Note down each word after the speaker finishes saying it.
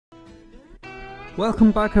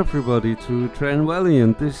Welcome back everybody to Train Valley,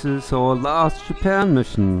 and this is our last Japan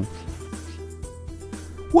mission.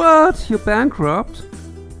 What? You're bankrupt?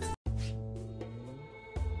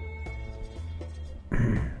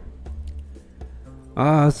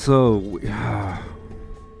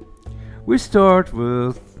 We start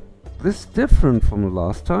with this different from the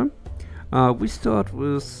last time. We start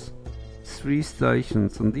with 3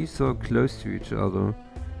 stations and these are close to each other.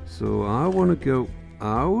 So I want to go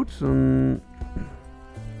out and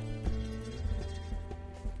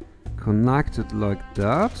connect it like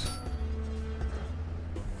that.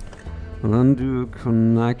 And then do a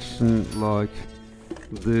connection like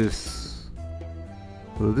this.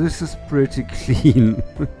 So this is pretty clean.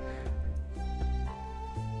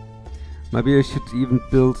 Maybe I should even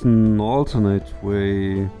build an alternate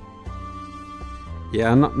way.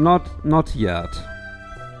 Yeah, not yet.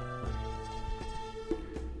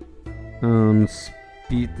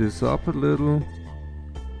 Speed this up a little,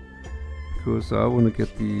 because I want to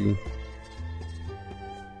get the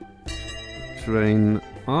train.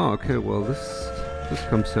 Oh, okay. Well, this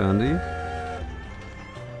comes handy.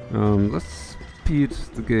 Let's speed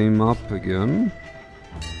the game up again.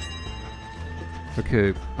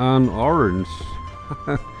 Okay, an orange.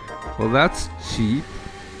 Well, that's cheap.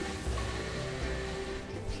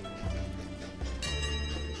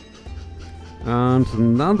 And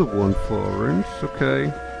another one for orange,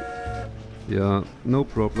 okay. Yeah, no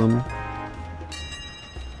problem.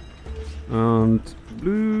 And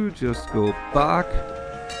blue, just go back.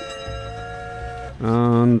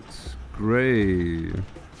 And gray.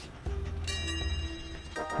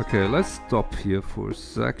 Okay, let's stop here for a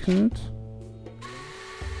second.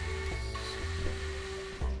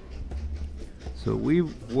 So we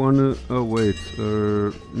wanna, oh wait,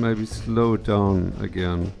 maybe slow down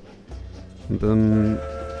again. And then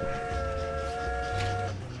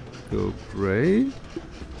go gray.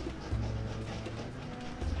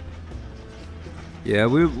 Yeah,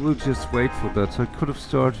 we'll just wait for that. I could have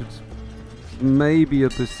started maybe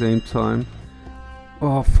at the same time.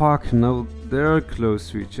 Oh fuck, no, they're close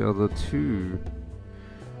to each other too.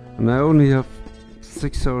 And I only have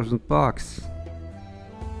 6,000 bucks.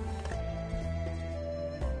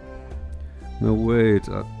 No, wait.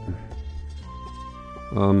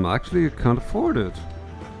 Actually, I can't afford it.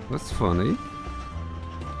 That's funny.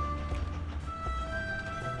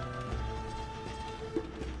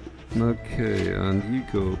 Okay, and you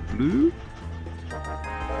go blue.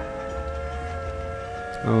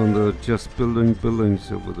 Oh, and they're just building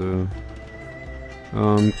buildings over there.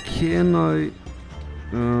 Can I...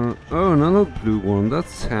 oh, another blue one.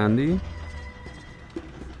 That's handy.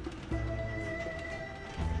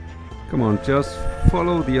 Come on, just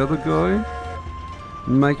follow the other guy.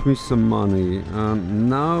 Make me some money. And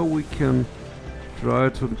now we can try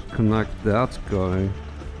to connect that guy.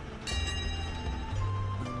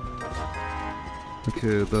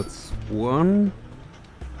 Okay, that's one.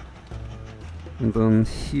 And then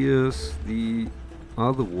here's the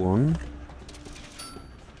other one.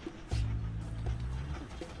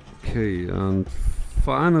 Okay, and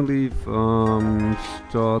finally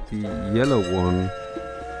start the yellow one.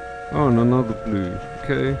 Oh, and another blue.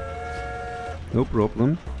 Okay, no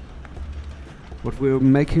problem. But we're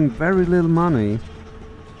making very little money.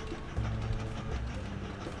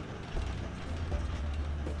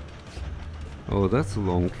 Oh, that's a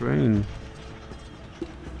long train.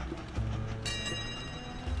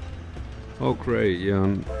 Oh, great,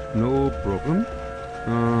 yeah, no problem.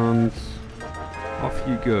 And off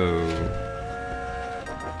you go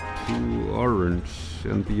to orange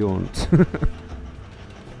and beyond.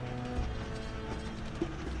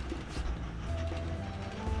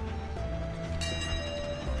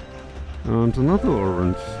 And another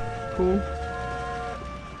orange. Cool.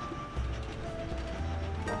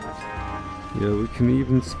 Yeah, we can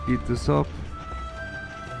even speed this up.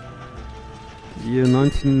 Year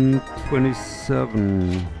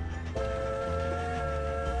 1927.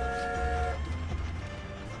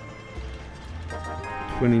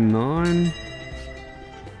 $29.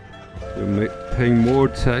 We're paying more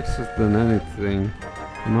taxes than anything.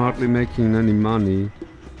 I'm hardly making any money.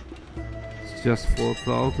 It's just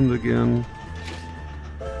 4,000 again.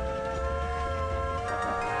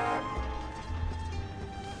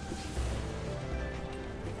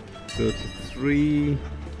 $33.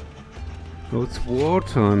 Oh, it's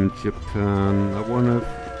wartime in Japan. I wonder if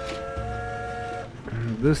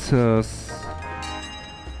this has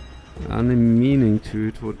any meaning to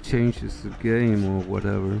it, what changes the game or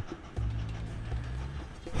whatever.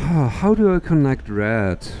 How do I connect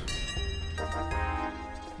red?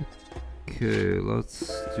 Okay,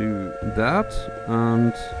 let's do that,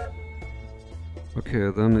 and Okay,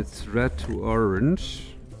 then it's red to orange.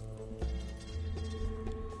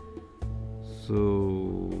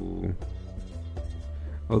 So...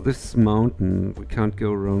 Oh, this is mountain. We can't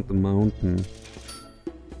go around the mountain.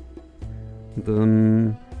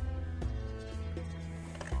 Then...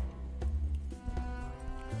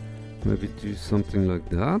 maybe do something like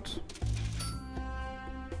that.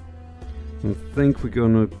 I think we're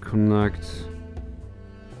gonna connect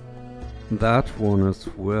that one as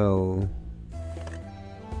well.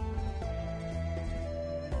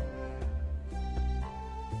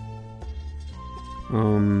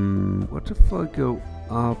 What if I go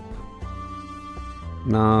up?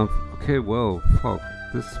 Nah, okay, well, fuck,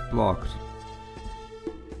 this is blocked.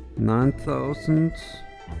 9,000,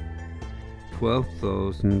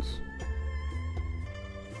 12,000.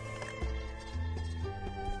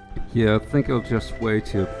 Yeah, I think I'll just wait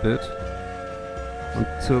here a bit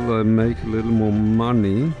until I make a little more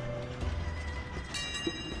money.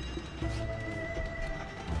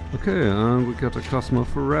 Okay, and we got a customer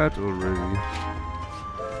for red already.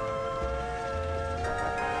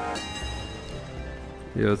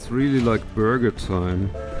 Yeah, it's really like burger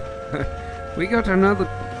time. We got another...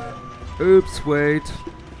 Oops, wait.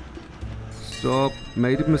 Stop.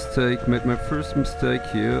 Made a mistake. Made my first mistake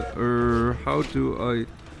here. How do I...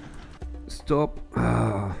 Stop.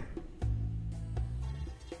 Ah.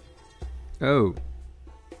 Oh.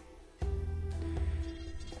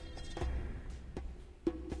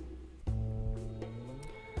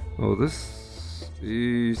 Oh, this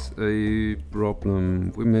is a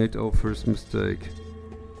problem. We made our first mistake.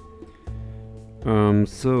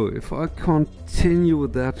 So if I continue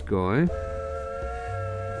with that guy,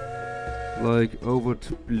 like over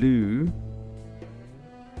to blue,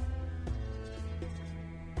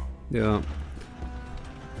 yeah.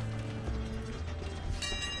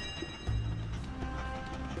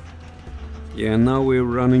 Yeah, now we're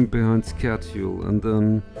running behind schedule, and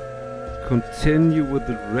then continue with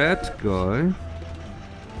the red guy.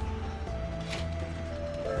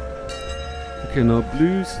 Okay, now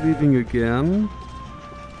blue's leaving again.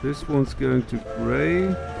 This one's going to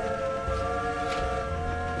grey.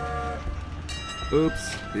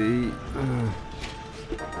 Oops.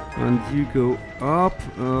 And you go up.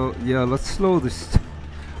 Yeah, let's slow this.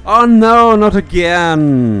 Oh no, not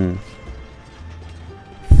again!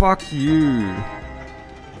 Fuck you.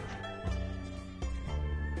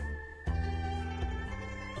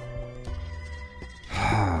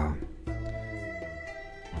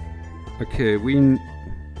 Okay,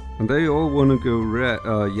 and they all wanna go red,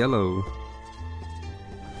 yellow.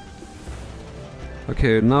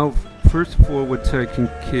 Okay, now first of all we're taking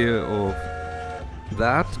care of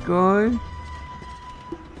that guy.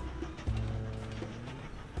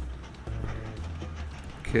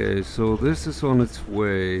 Okay, so this is on its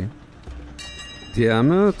way.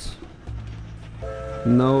 Damn it!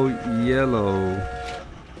 No yellow.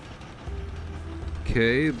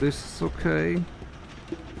 Okay, this is okay.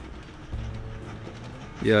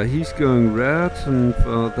 Yeah, he's going red, and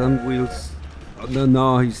then we'll...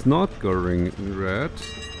 no, he's not going red.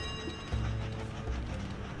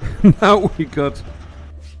 Now we got...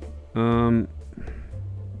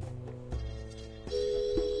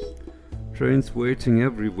 trains waiting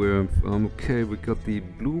everywhere. Okay, we got the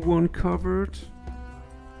blue one covered.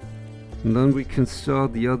 And then we can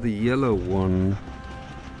start the other yellow one,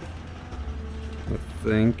 I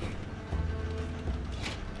think.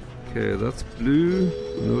 Okay, that's blue.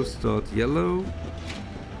 No, start yellow.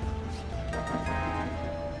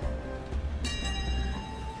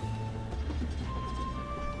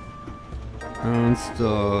 And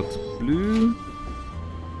start blue.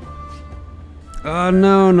 Ah,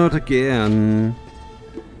 no, not again.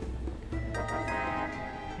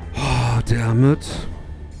 Oh, damn it.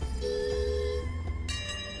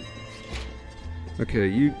 Okay,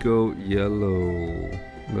 you go yellow.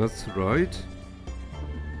 That's right.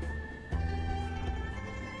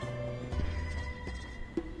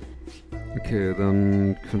 Okay,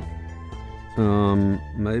 then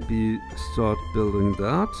maybe start building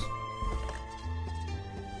that.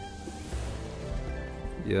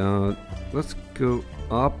 Yeah, let's go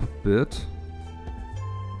up a bit.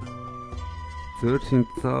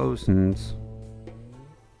 13,000.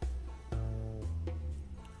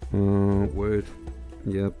 Wait.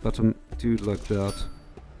 Yeah, better do it like that.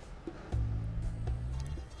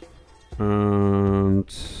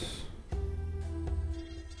 And...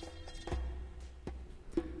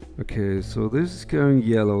 okay, so this is going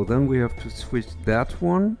yellow, then we have to switch that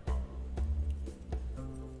one.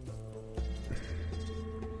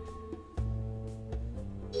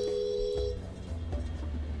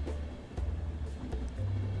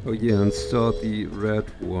 Oh yeah, and start the red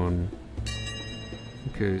one.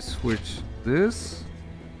 Okay, switch this.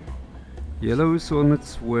 Yellow is on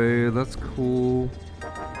its way, that's cool.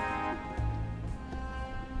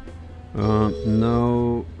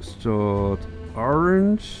 Now start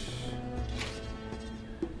orange.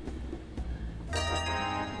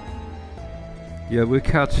 Yeah, we're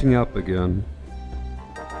catching up again.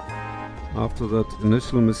 After that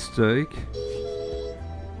initial mistake.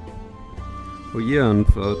 Oh yeah, and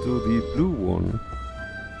do the blue one.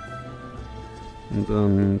 And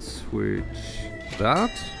then switch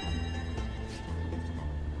that.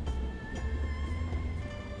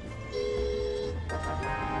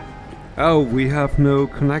 Oh, we have no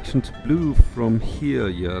connection to blue from here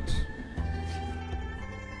yet.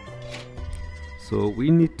 So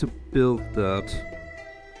we need to build that.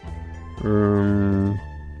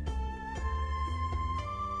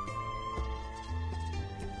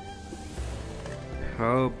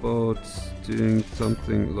 How about doing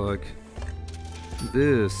something like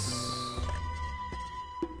this?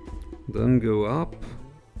 Then go up.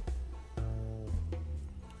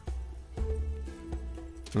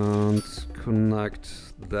 And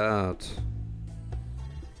connect that.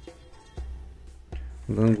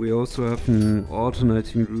 And then we also have an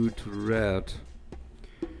alternating route to red.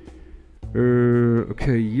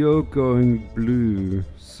 Okay, you're going blue,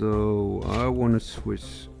 so I want to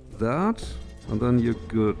switch that, and then you're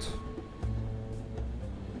good.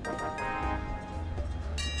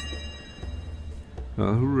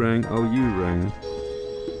 Who rang? Oh, you rang.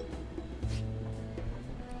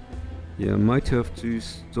 Yeah, might have to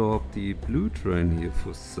stop the blue train here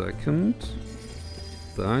for a second.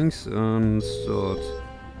 Thanks, and start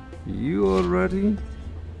you already.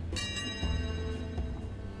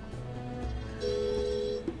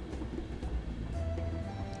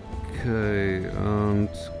 Okay, and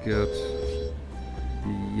get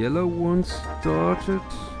the yellow one started.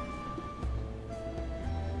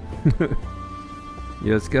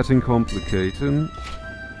 Yeah, it's getting complicated.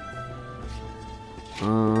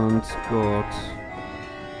 And got...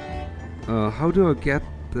 how do I get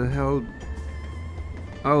the hell...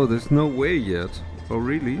 Oh, there's no way yet. Oh,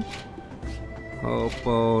 really? How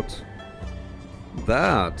about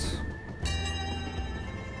that?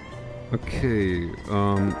 Okay,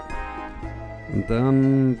 and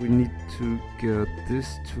then we need to get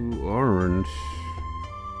this to orange.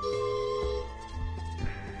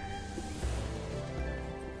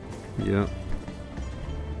 Yeah.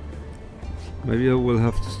 Maybe I will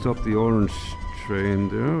have to stop the orange train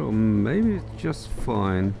there, or maybe it's just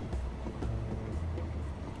fine.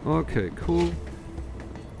 Okay, cool.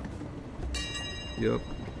 Yep.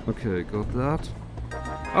 Okay, got that.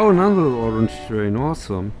 Oh, another orange train,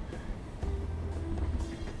 awesome.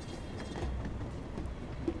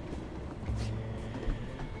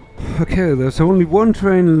 Okay, there's only one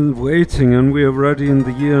train waiting and we are already in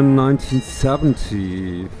the year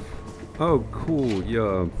 1970. Oh, cool,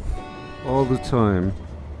 yeah. All the time.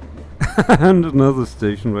 And another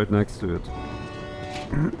station right next to it.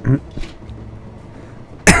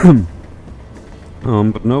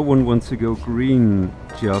 But no one wants to go green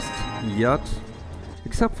just yet.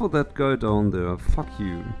 Except for that guy down there. Fuck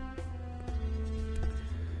you.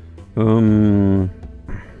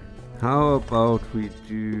 How about we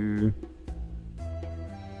do...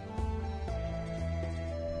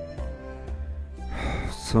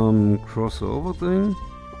 some crossover thing?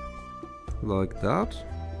 Like that.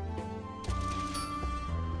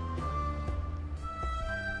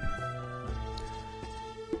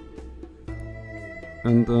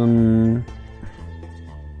 And then...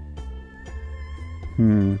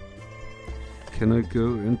 Can I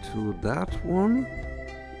go into that one?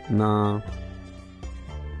 Nah.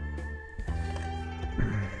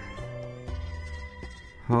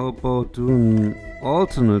 How about doing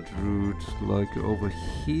alternate route, like over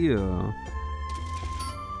here?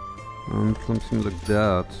 And something like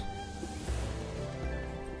that.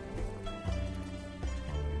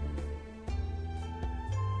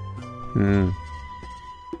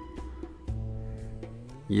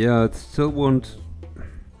 Yeah, it still wanted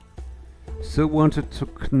to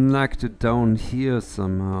connect it down here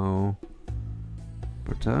somehow.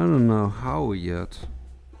 But I don't know how yet.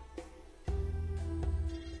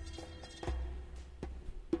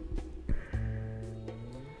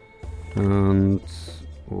 And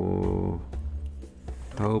or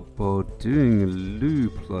how about doing a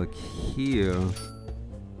loop like here?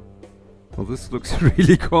 Well, this looks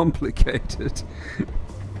really complicated.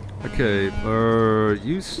 Okay,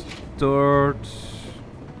 you start.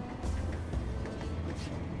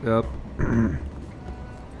 Yep.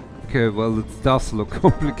 Okay, well, it does look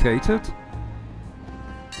complicated.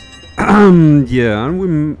 Yeah, and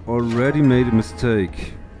we already made a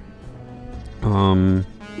mistake.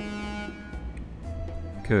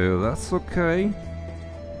 Okay, that's okay.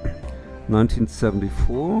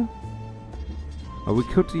 1974. Oh, we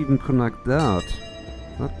could even connect that.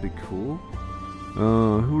 That'd be cool.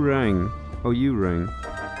 Who rang? Oh, you rang.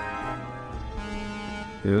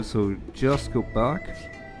 Yeah, so just go back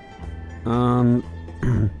and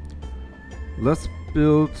let's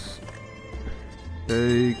build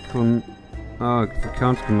a we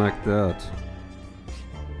can't connect that.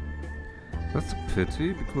 That's a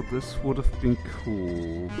pity, because this would have been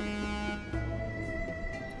cool.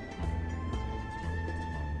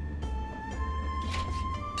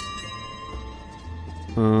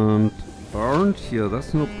 And orange, yeah,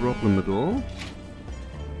 that's no problem at all.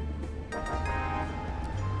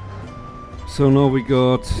 So now we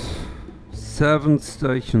got 7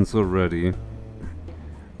 stations already.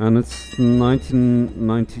 And it's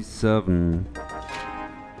 1997.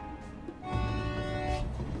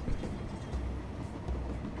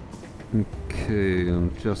 Okay,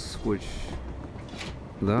 and just switch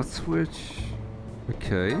that switch.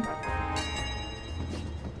 Okay.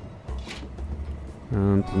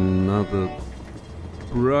 And another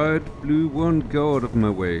bright blue one. Go out of my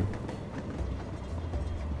way.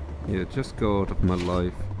 Yeah, just go out of my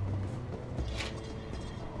life.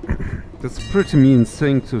 That's a pretty mean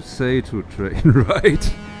thing to say to a train,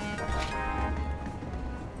 right?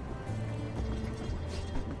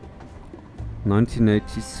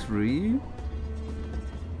 (1983).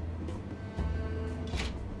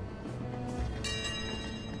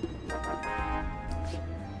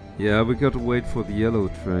 Yeah, we gotta wait for the yellow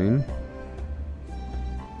train.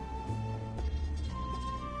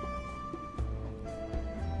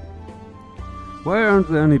 Why aren't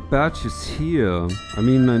there any badges here? I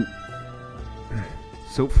mean,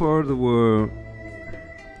 so far there were...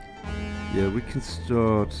 Yeah, we can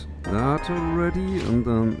start that already, and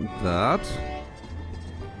then that.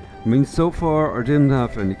 I mean, so far I didn't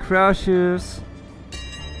have any crashes.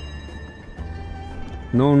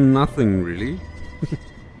 No, nothing really.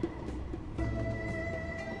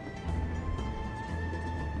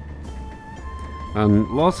 And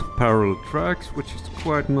lots of parallel tracks, which is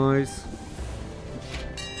quite nice.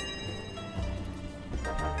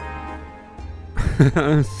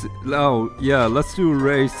 Oh, yeah, let's do a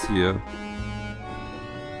race here.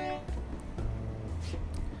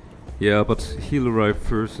 Yeah, but he'll arrive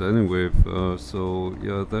first anyway, so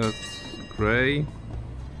yeah, that's grey.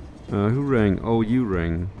 Who rang? Oh, you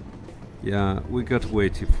rang. Yeah, we gotta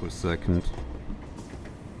wait here for a second.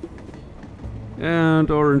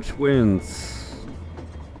 And orange wins.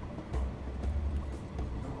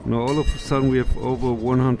 Now all of a sudden we have over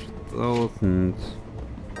 100,000.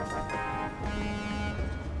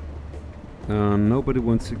 Nobody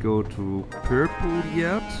wants to go to purple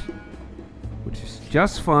yet, which is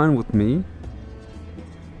just fine with me.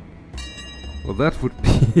 Well, that would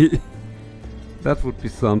be that would be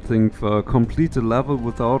something for complete a level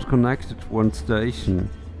without connected to one station.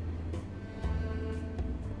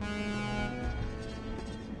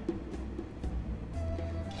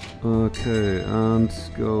 Okay, and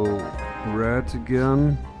go red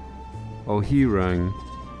again. Oh, he rang.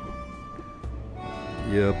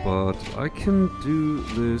 Yeah, but I can do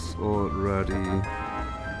this already.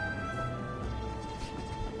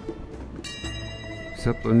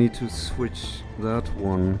 Except I need to switch that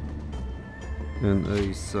one in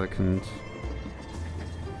a second.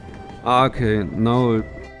 Okay, now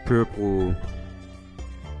purple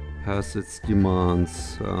has its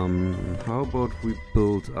demands. How about we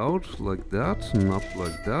build out like that and up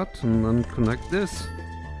like that and then connect this?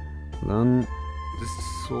 Then this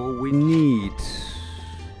is all we need.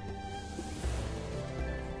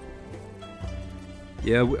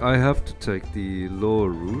 Yeah, I have to take the lower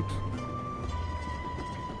route.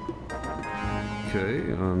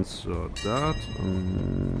 Okay, and start that.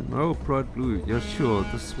 Oh, bright blue. Yeah, sure,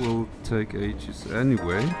 this will take ages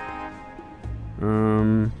anyway.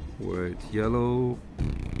 Wait, yellow.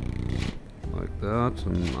 Like that,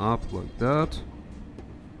 and up like that.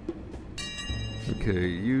 Okay,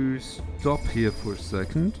 you stop here for a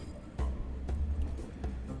second.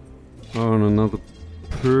 Oh, and another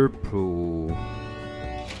purple.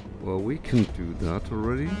 Well, we can do that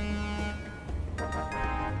already.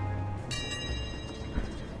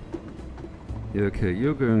 Yeah, okay,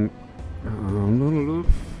 you're going...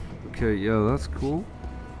 Okay, yeah, that's cool.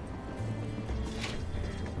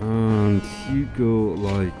 And you go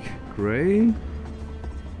like grey.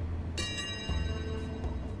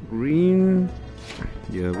 Green.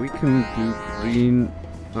 Yeah, we can do green.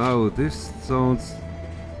 Oh, this sounds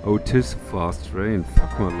Oh, it is a fast train.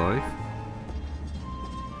 Fuck my life.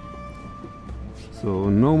 So,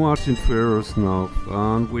 no margin for errors now.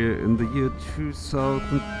 And we're in the year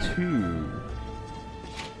 2002.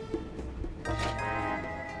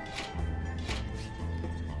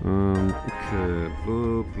 Okay,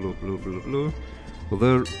 blah blah blah blah blah. Well,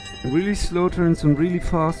 there are really slow trains and really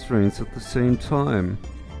fast trains at the same time.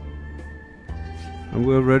 And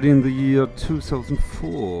we're already in the year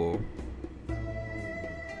 2004.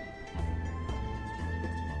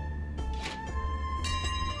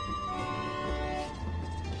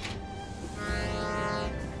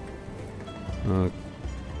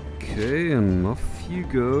 Okay, and off you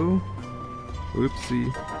go.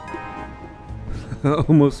 Oopsie.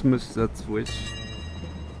 Almost missed that switch.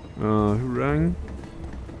 Who rang?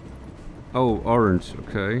 Oh, orange,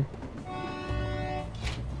 okay.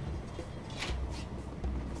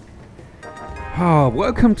 Ah,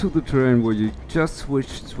 welcome to the train where you just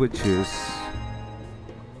switched switches.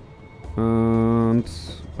 And...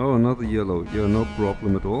 oh, another yellow. Yeah, no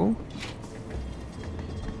problem at all.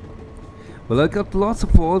 Well, I got lots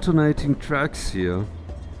of alternating tracks here.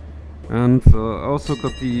 And also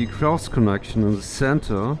got the cross connection in the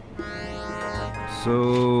center.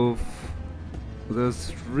 So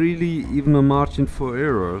there's really even a margin for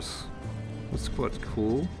errors. That's quite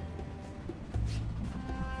cool.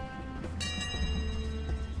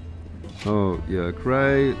 Oh yeah,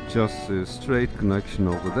 grey, just a straight connection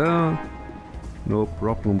over there. No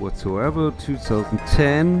problem whatsoever.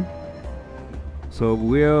 2010. So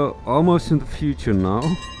we're almost in the future now.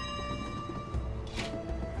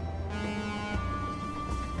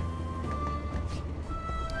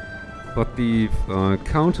 But the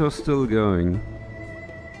counter's still going.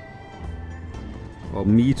 Or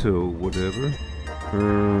meter, whatever.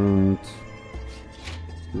 And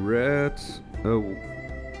red. Oh.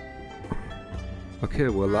 Okay,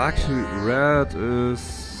 well actually red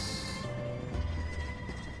is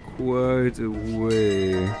quite a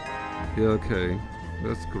way. Yeah, okay.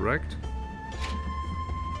 That's correct.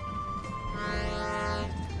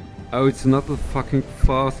 Oh, it's not a fucking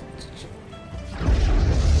fast.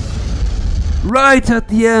 Right at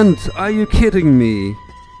the end! Are you kidding me?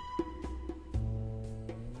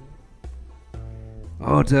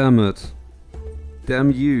 Oh, damn it.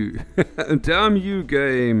 Damn you. Damn you,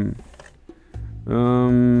 game.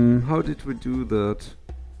 How did we do that?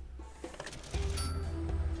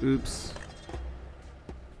 Oops.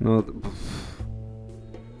 No.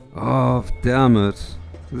 Oh, damn it.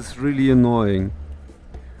 This is really annoying.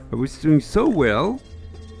 I was doing so well.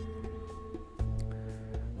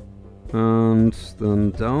 And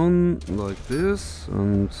then down like this,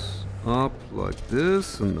 and up like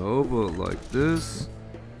this, and over like this,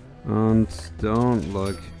 and down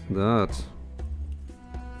like that.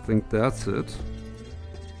 I think that's it.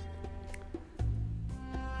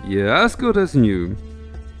 Yeah, as good as new.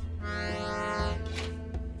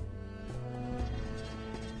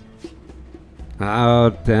 Ah,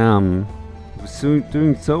 damn. I was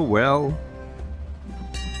doing so well.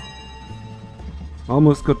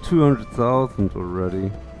 Almost got 200,000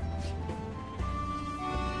 already.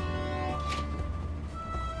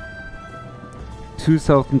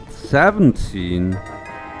 (2017).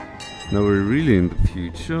 Now we're really in the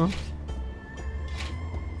future.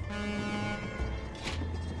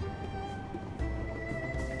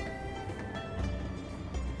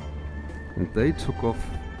 And they took off.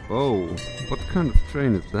 Oh, what kind of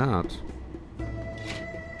train is that?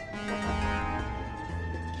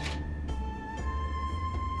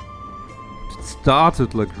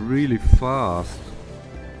 Started like really fast.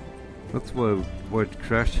 That's why it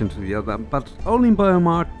crashed into the other, but only by a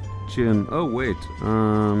margin. Oh wait,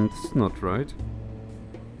 it's not right.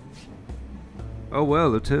 Oh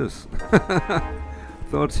well, it is.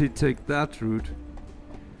 Thought he'd take that route.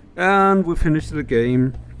 And we finished the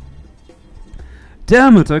game.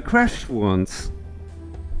 Damn it, I crashed once.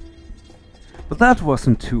 But that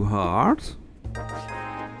wasn't too hard.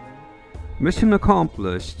 Mission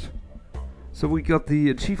accomplished. So we got the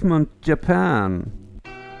achievement Japan.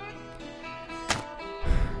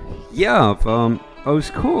 Yeah, oh,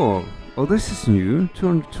 it's cool. Oh, this is new.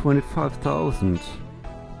 225,000.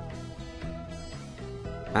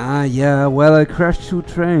 Ah, yeah, well, I crashed 2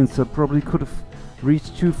 trains. I probably could have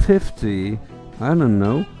reached 250. I don't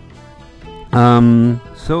know.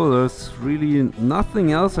 So there's really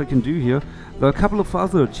nothing else I can do here. There are a couple of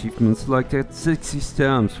other achievements, like that 60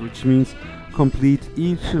 stamps, which means complete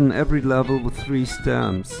each and every level with 3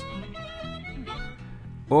 stamps.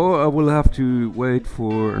 Or I will have to wait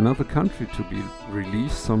for another country to be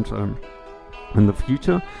released sometime. in the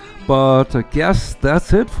future. But I guess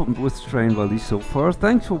that's it with Train Valley so far.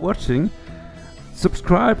 Thanks for watching.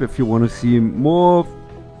 Subscribe if you want to see more,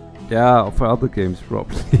 yeah, for other games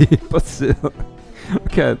probably. But still.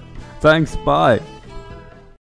 Okay, thanks, bye.